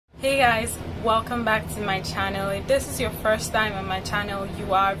Hey guys, welcome back to my channel. If this is your first time on my channel,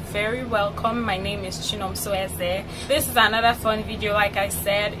 you are very welcome. My name is Chinomso Eze. This is another fun video. Like I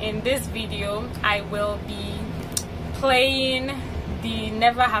said, in this video I will be playing the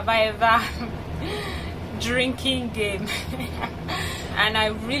Never Have I Ever drinking game. And I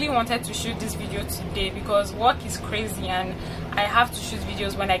really wanted to shoot this video today because work is crazy and I have to shoot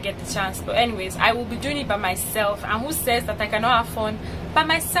videos when I get the chance. But anyways, I will be doing it by myself, and who says that I cannot have fun by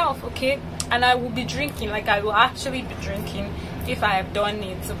myself? Okay, and I will be drinking, like I will actually be drinking if I have done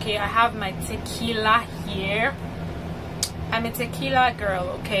it. Okay, I have my tequila here. I'm a tequila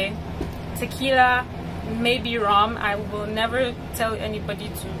girl. Okay, tequila, maybe rum. I will never tell anybody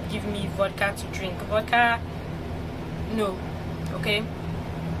to give me vodka to drink. Vodka, no. Okay,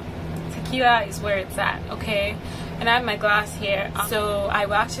 tequila is where it's at. Okay, and I have my glass here, so I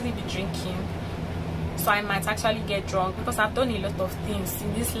will actually be drinking. So I might actually get drunk because I've done a lot of things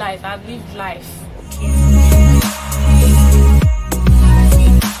in this life. I've lived life.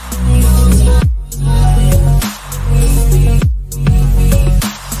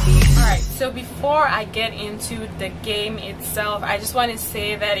 So before I get into the game itself, I just want to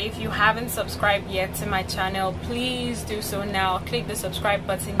say that if you haven't subscribed yet to my channel, please do so now. Click the subscribe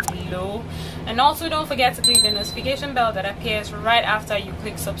button below, and also don't forget to click the notification bell that appears right after you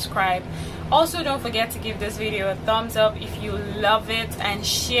click subscribe. Also, don't forget to give this video a thumbs up if you love it, and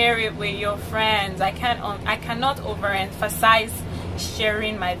share it with your friends. I cannot overemphasize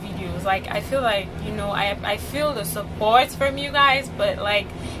sharing my videos. Like, I feel like, you know, I feel the support from you guys, but like,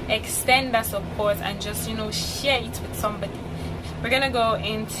 extend that support and just, you know, share it with somebody. We're gonna go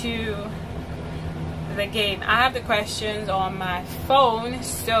into the game. I have the questions on my phone,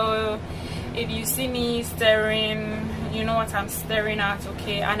 so if you see me staring, you know what I'm staring at.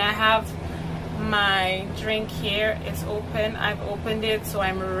 Okay, and I have my drink here. It's open. I've opened it, so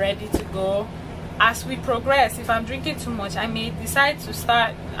I'm ready to go. As we progress, if I'm drinking too much, I may decide to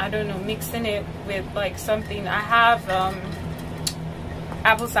start, I don't know, mixing it with like something. I have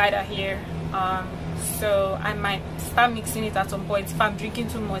apple cider here, so I might start mixing it at some point if I'm drinking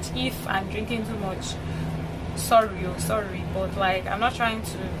too much. If I'm drinking too much, sorry, but like, I'm not trying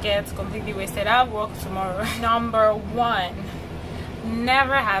to get completely wasted. I'll work tomorrow. Number one,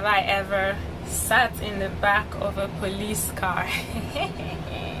 never have I ever sat in the back of a police car.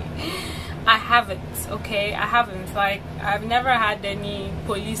 I haven't. Okay, I haven't. Like, I've never had any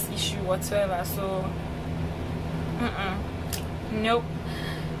police issue whatsoever, so nope.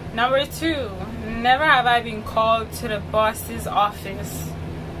 Number two, never have I been called to the boss's office.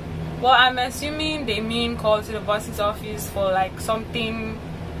 Well, I'm assuming they mean called to the boss's office for like something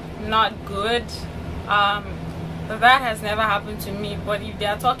not good. That has never happened to me. But if they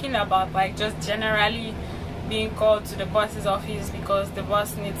are talking about like just generally being called to the boss's office because the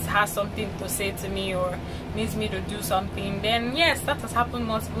boss has something to say to me or needs me to do something, then yes, that has happened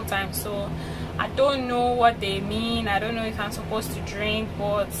multiple times. So I don't know what they mean. I don't know if I'm supposed to drink,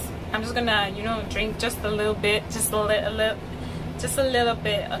 but I'm just gonna, you know, drink just a little bit, just a little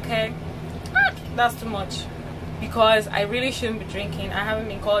bit. Okay, that's too much because I really shouldn't be drinking. I haven't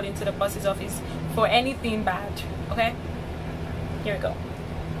been called into the boss's office for anything bad. Okay, here we go.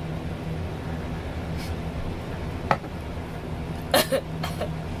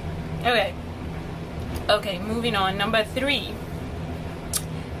 Okay, moving on. Number three,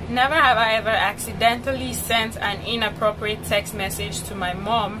 never have I ever accidentally sent an inappropriate text message to my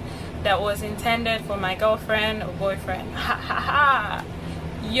mom that was intended for my girlfriend or boyfriend. Ha ha ha.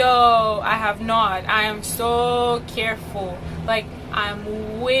 Yo, I have not. I am so careful. Like,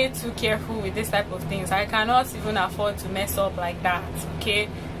 I'm way too careful with this type of things. I cannot even afford to mess up like that. Okay,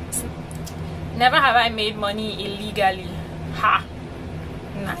 never have I made money illegally. Ha.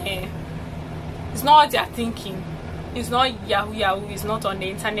 Nah, it's not what they're thinking. It's not Yahoo. It's not on the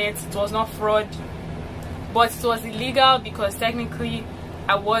internet. It was not fraud, but it was illegal because technically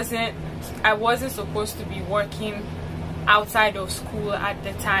I wasn't supposed to be working outside of school at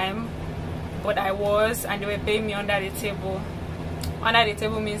the time, but I was, and they were paying me under the table. Under the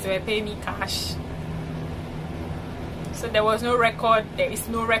table means they were paying me cash. So there was no record. There is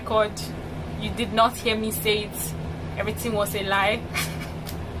no record. You did not hear me say it. Everything was a lie.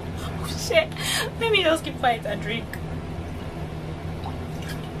 Oh shit, let me just keep quiet and drink.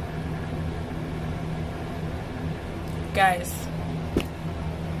 Guys,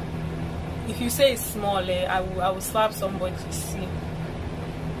 if you say it's small, I will slap somebody. See,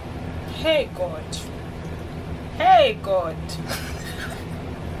 hey God, hey God.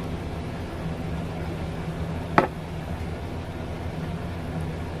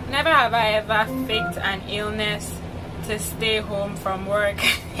 Never have I ever faked an illness to to stay home from work.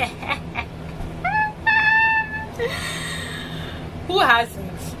 Who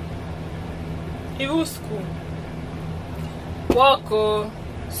hasn't? Even school, work, oh,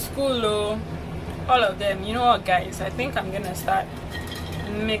 school, oh, all of them. You know what, guys, I think I'm gonna start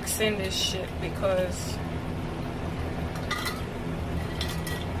mixing this shit because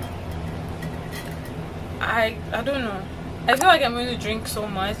I don't know, I feel like I'm going to drink so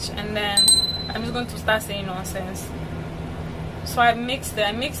much and then I'm just going to start saying nonsense. So I mixed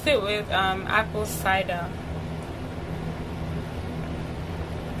it with apple cider.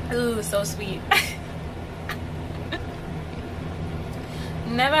 Ooh, so sweet.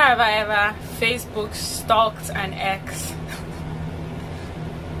 Never have I ever Facebook stalked an ex.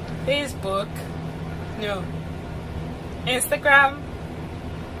 Facebook, no. Instagram,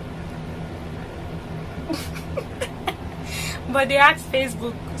 but they asked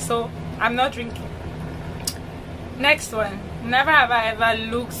Facebook, so I'm not drinking. Next one. Never have I ever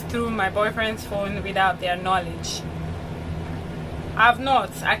looked through my boyfriend's phone without their knowledge. I've not.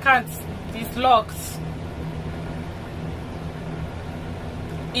 I can't. It's locked.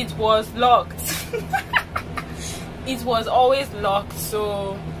 It was locked. It was always locked,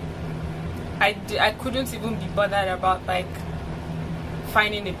 so I couldn't even be bothered about like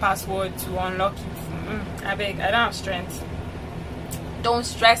finding the password to unlock it. I beg, I don't have strength. Don't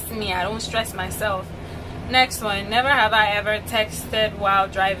stress me, I don't stress myself. Next one. Never have I ever texted while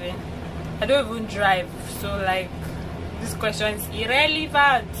driving. I don't even drive, so like this question is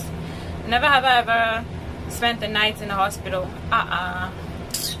irrelevant. Never have I ever spent the night in the hospital.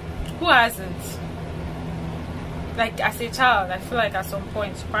 Who hasn't? Like as a child, I feel like at some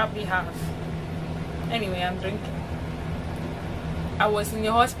point you probably have. Anyway, I'm drinking. I was in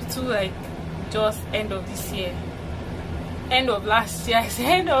the hospital like just end of this year. End of last year. I said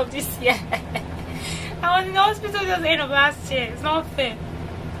end of this year. I was in the hospital just end of last year. It's not fair.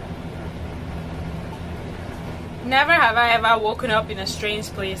 Never have I ever woken up in a strange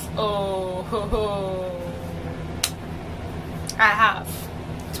place. Oh, ho, ho. I have.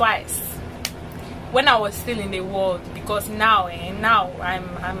 Twice. When I was still in the world, because now I'm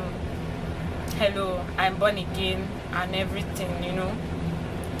born again and everything, you know.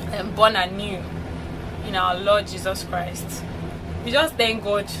 I'm born anew in our Lord Jesus Christ. We just thank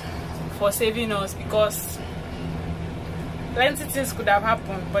God for saving us, because plenty things could have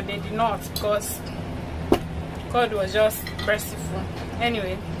happened, but they did not, because God was just merciful.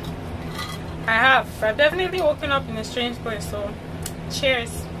 Anyway, I've definitely woken up in a strange place, so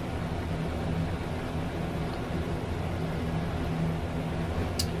cheers.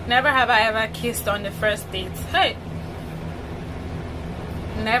 Never have I ever kissed on the first date. Hey!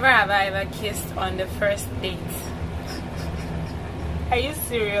 Never have I ever kissed on the first date. Are you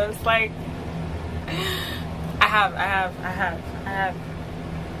serious? Like, I have.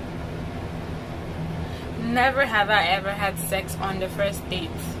 Never have I ever had sex on the first date.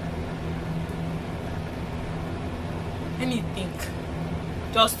 Let me think,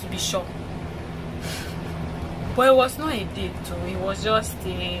 just to be sure. But it was not a date too. It was just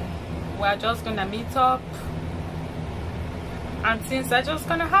we're just gonna meet up and things are just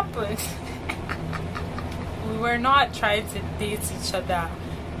gonna happen. We were not trying to date each other.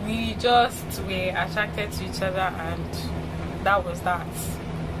 We just were attracted to each other, and that was that.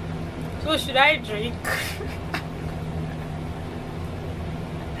 So should I drink?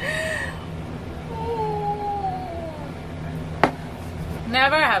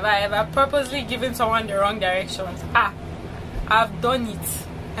 Never have I ever purposely given someone the wrong directions. I've done it,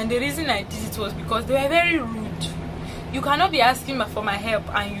 and the reason I did it was because they were very rude. You cannot be asking me for my help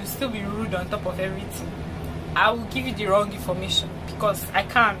and you still be rude on top of everything. I will give you the wrong information because I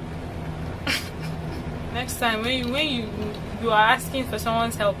can't. Next time when you are asking for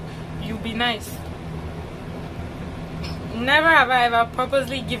someone's help, you be nice. Never have I ever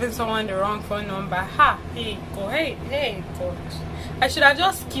purposely given someone the wrong phone number. Hey God. I should have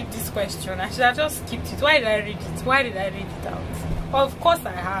just skipped this question. I should have just skipped it. Why did I read it? Why did I read it out? Of course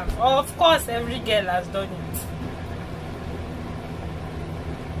I have. Of course every girl has done it.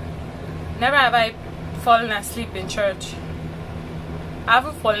 Never have I fallen asleep in church. I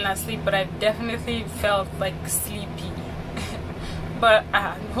haven't fallen asleep, but I've definitely felt like sleepy. But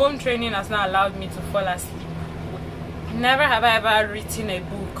home training has not allowed me to fall asleep. Never have I ever written a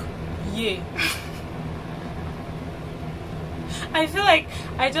book. Yeah. I feel like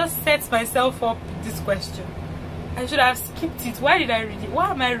I just set myself up with this question. I should have skipped it. Why did I read it?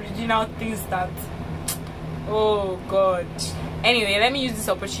 Why am I reading out things that... Oh God. Anyway, let me use this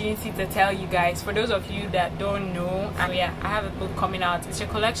opportunity to tell you guys, for those of you that don't know, I have a book coming out. It's a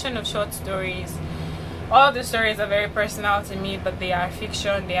collection of short stories All the stories are very personal to me, but they are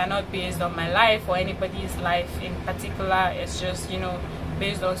fiction. They are not based on my life or anybody's life in particular. It's just, you know,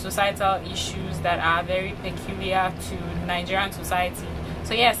 based on societal issues that are very peculiar to Nigerian society.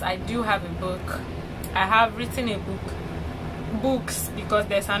 So yes, I do have a book. I have written a books, because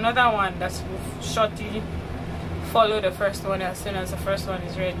there's another one that will shortly follow the first one as soon as the first one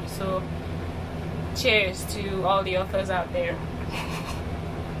is ready. So cheers to all the authors out there.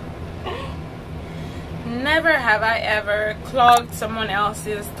 Never have I ever clogged someone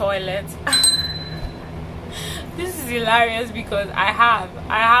else's toilet. This is hilarious because I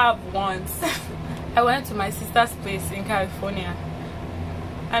have once. I went to my sister's place in California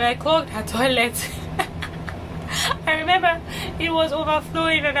and I clogged her toilet. I remember it was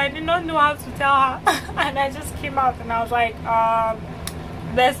overflowing and I did not know how to tell her. And I just came out and I was like,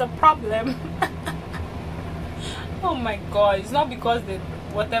 there's a problem. Oh my god, it's not because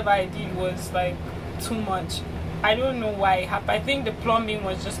whatever I did was like too much. I don't know why it happened. I think the plumbing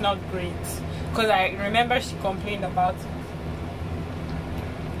was just not great, because I remember she complained about it.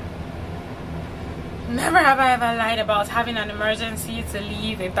 Never have I ever lied about having an emergency to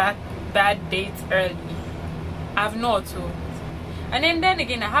leave a bad date early. I've not too. And then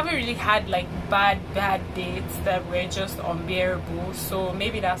again, I haven't really had like bad dates that were just unbearable, so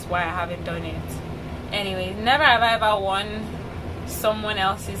maybe that's why I haven't done it. Anyway, never have I ever worn someone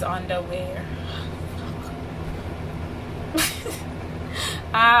else's underwear.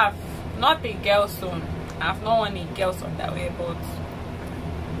 I have not a girl's own. I've not worn a girl's underwear, but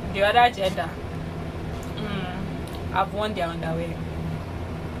the other gender, I've worn their underwear.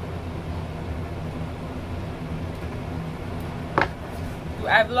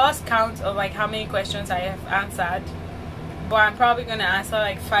 I've lost count of like how many questions I have answered, but I'm probably gonna answer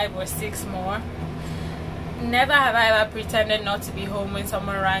like 5 or 6 more. Never have I ever pretended not to be home when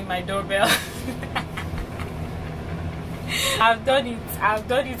someone rang my doorbell. I've done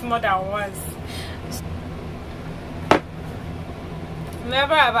it more than once.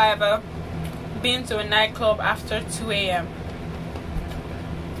 Never have I ever been to a nightclub after 2 a.m.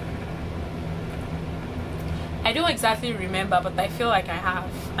 I don't exactly remember, but I feel like I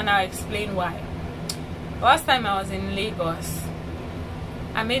have, and I'll explain why. Last time I was in Lagos,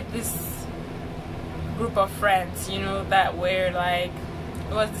 I made this group of friends, you know, that were like,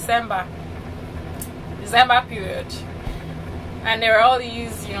 it was December period, and there were all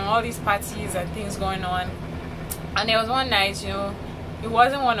these, you know, all these parties and things going on. And there was one night, you know, it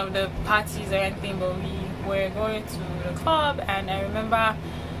wasn't one of the parties or anything, but we were going to the club, and I remember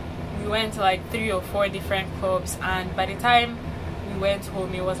we went to like 3 or 4 different clubs, and by the time we went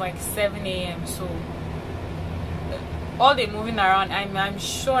home it was like 7 a.m. so all the moving around, I'm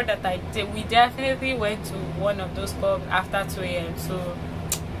sure that we definitely went to one of those clubs after 2 a.m. so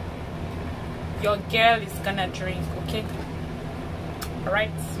your girl is gonna drink, okay? All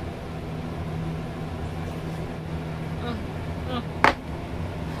right.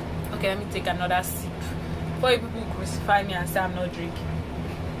 Okay, let me take another sip before people crucify me and say I'm not drinking.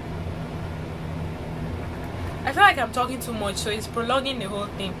 I feel like I'm talking too much, so it's prolonging the whole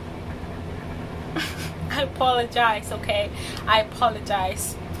thing. I apologize, okay? I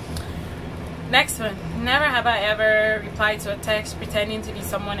apologize. Next one. Never have I ever replied to a text pretending to be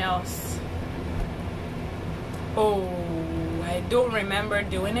someone else. Oh, I don't remember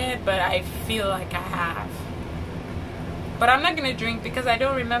doing it, but I feel like I have. But I'm not gonna drink because I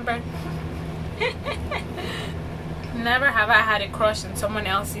don't remember. Never have I had a crush on someone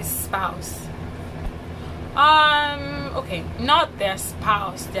else's spouse. Okay, not their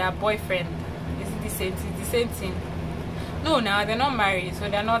spouse, their boyfriend. Is it the same thing? The same thing. No, now they're not married, so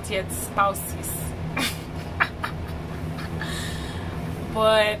they're not yet spouses.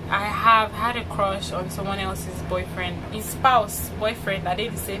 But I have had a crush on someone else's boyfriend. His spouse, boyfriend, are they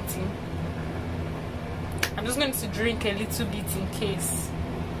the same thing? I'm just going to drink a little bit in case.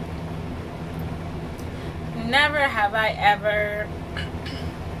 Never have I ever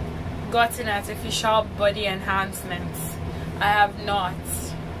gotten artificial body enhancements. I have not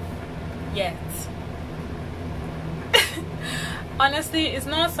yet. Honestly, it's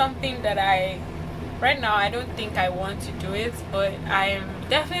not something that right now I don't think I want to do it, but I'm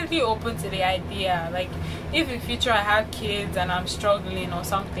definitely open to the idea. Like, if in future I have kids and I'm struggling or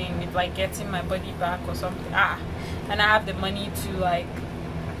something with like getting my body back or something, and I have the money to, like,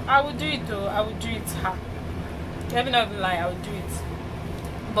 I would do it though. I would do it. Let me not even lie, I would do it.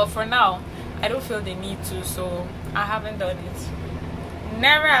 But for now, I don't feel the need to, so I haven't done it.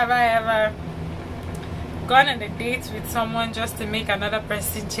 Never have I ever gone on a date with someone just to make another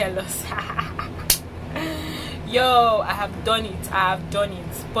person jealous. Yo, I have done it.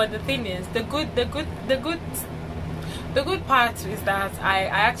 But the thing is, the good part is that I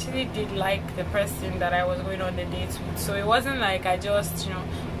actually did like the person that I was going on the dates with. So it wasn't like I just, you know,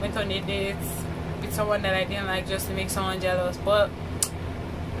 went on a date with someone that I didn't like just to make someone jealous. But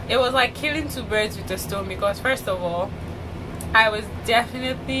it was like killing two birds with a stone, because first of all, I was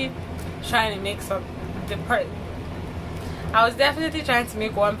definitely trying to make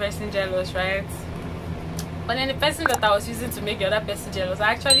one person jealous, right? But then the person that I was using to make the other person jealous,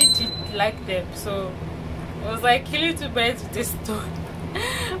 I actually did like them. So it was like killing two birds with a stone.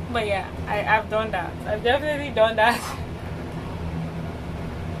 But yeah, I've done that. I've definitely done that.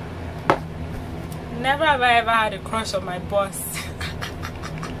 Never have I ever had a crush on my boss.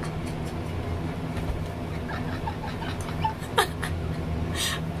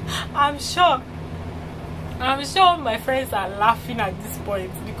 I'm sure my friends are laughing at this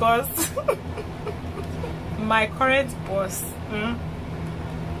point, because my current boss,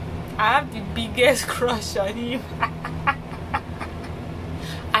 I have the biggest crush on him.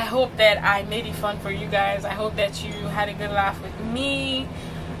 I hope that I made it fun for you guys. I hope that you had a good laugh with me.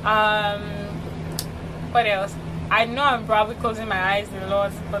 What else? I know I'm probably closing my eyes a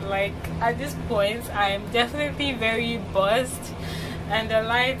lot, but like at this point I am definitely very buzzed, and the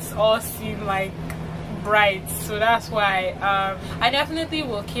lights all seem like bright, so that's why I definitely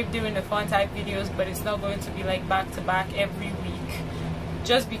will keep doing the fun type videos, but it's not going to be like back to back every week,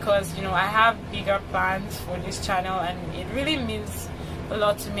 just because, you know, I have bigger plans for this channel and it really means a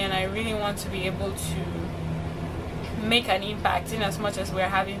lot to me, and I really want to be able to make an impact in as much as we're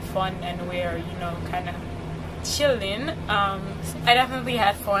having fun and we're, you know, kind of chilling. I definitely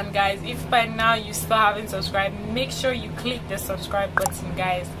had fun, guys. If by now you still haven't subscribed, make sure you click the subscribe button,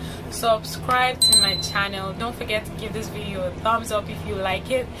 guys. Subscribe to my channel. Don't forget to give this video a thumbs up if you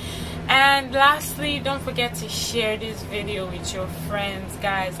like it, and lastly, don't forget to share this video with your friends,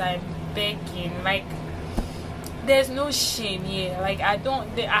 guys. I'm begging. Like, there's no shame here. Like, I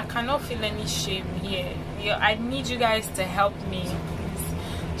cannot feel any shame here. I need you guys to help me.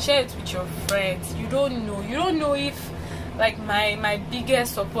 Share it with your friends. You don't know if like my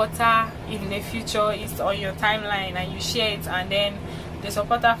biggest supporter in the future is on your timeline and you share it, and then the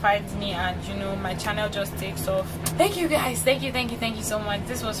supporter finds me and, you know, my channel just takes off. Thank you guys. Thank you so much.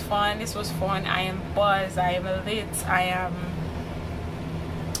 This was fun. I am buzzed. I am lit. I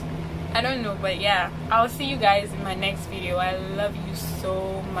don't know, but yeah, I'll see you guys in my next video. I love you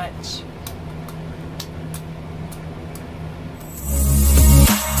so much.